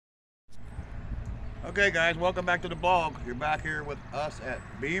Okay guys, welcome back to the blog. You're back here with us at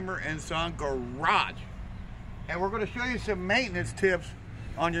Beamer and Son Garage. And we're going to show you some maintenance tips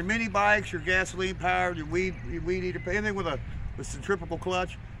on your mini bikes, your gasoline powered, your weed eater, anything with a centrifugal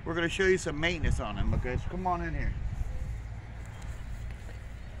clutch. We're going to show you some maintenance on them, okay? So come on in here.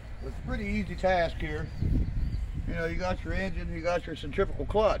 It's a pretty easy task here. You know, you got your engine, you got your centrifugal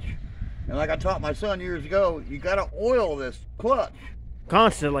clutch. And like I taught my son years ago, you got to oil this clutch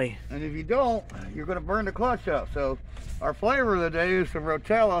constantly, and if you don't, you're going to burn the clutch up. So our flavor of the day is the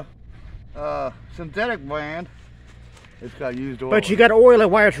Rotella synthetic blend. It's got used oil, but you got to oil it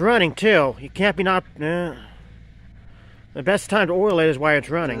while it's running too. You can't be not the best time to oil it is while it's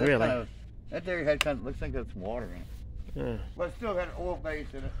running. Really, that there had kind of looks like there's some water in it, yeah. But it's still got an oil base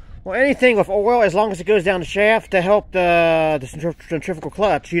in it. Well, anything with oil, as long as it goes down the shaft to help the centrifugal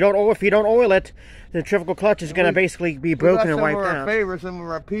clutch. If you don't oil it, the centrifugal clutch is going to basically be broken and wiped out. Some of our favorites, some of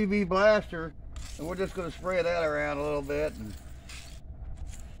our PV Blaster, and we're just going to spray that around a little bit.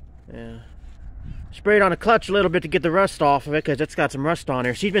 Yeah. Spray it on the clutch a little bit to get the rust off of it, because it's got some rust on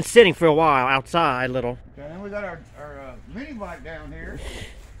there. She's been sitting for a while outside, little. Okay, and we got our mini bike down here,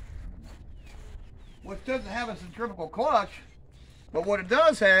 which doesn't have a centrifugal clutch. But what it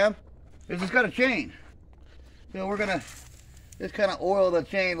does have is it's got a chain. So we're gonna just kind of oil the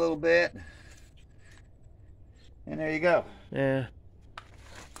chain a little bit. And there you go. Yeah.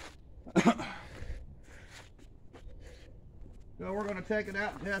 So we're gonna take it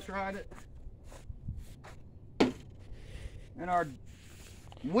out and test ride it. And our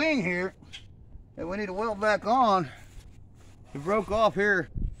wing here that we need to weld back on, it broke off here.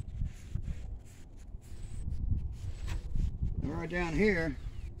 Right down here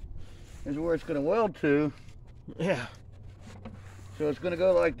is where it's going to weld to. Yeah. So it's going to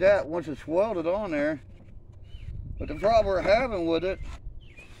go like that once it's welded on there. But the problem we're having with it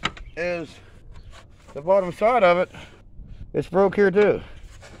is the bottom side of it, it's broke here too.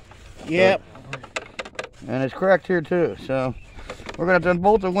 Yep. And it's cracked here too. So we're going to have to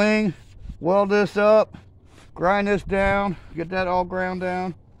unbolt the wing, weld this up, grind this down, get that all ground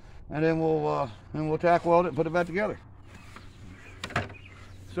down, and then we'll tack weld it and put it back together.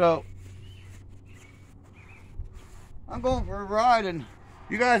 So I'm going for a ride and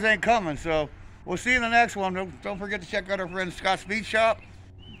you guys ain't coming, so we'll see you in the next one. Don't forget to check out our friend Scott Speed Shop.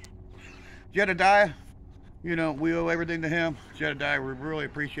 Jedediah, you know, we owe everything to him. Jedediah, we really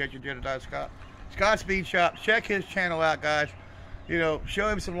appreciate you, Jedediah Scott. Scott Speed Shop, check his channel out, guys. You know, show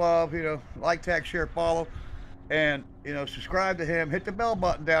him some love, you know, like, tag, share, follow, and, you know, subscribe to him. Hit the bell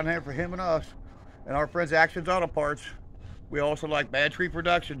button down there for him and us and our friends Actions Auto Parts. We also like Bad Tree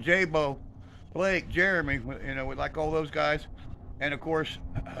Production, J-Bo, Blake, Jeremy, you know, we like all those guys. And of course,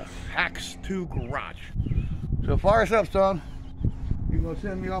 Hacks 2 Garage. So fire us up, son. You're gonna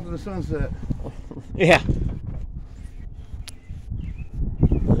send me off to the sunset. Yeah.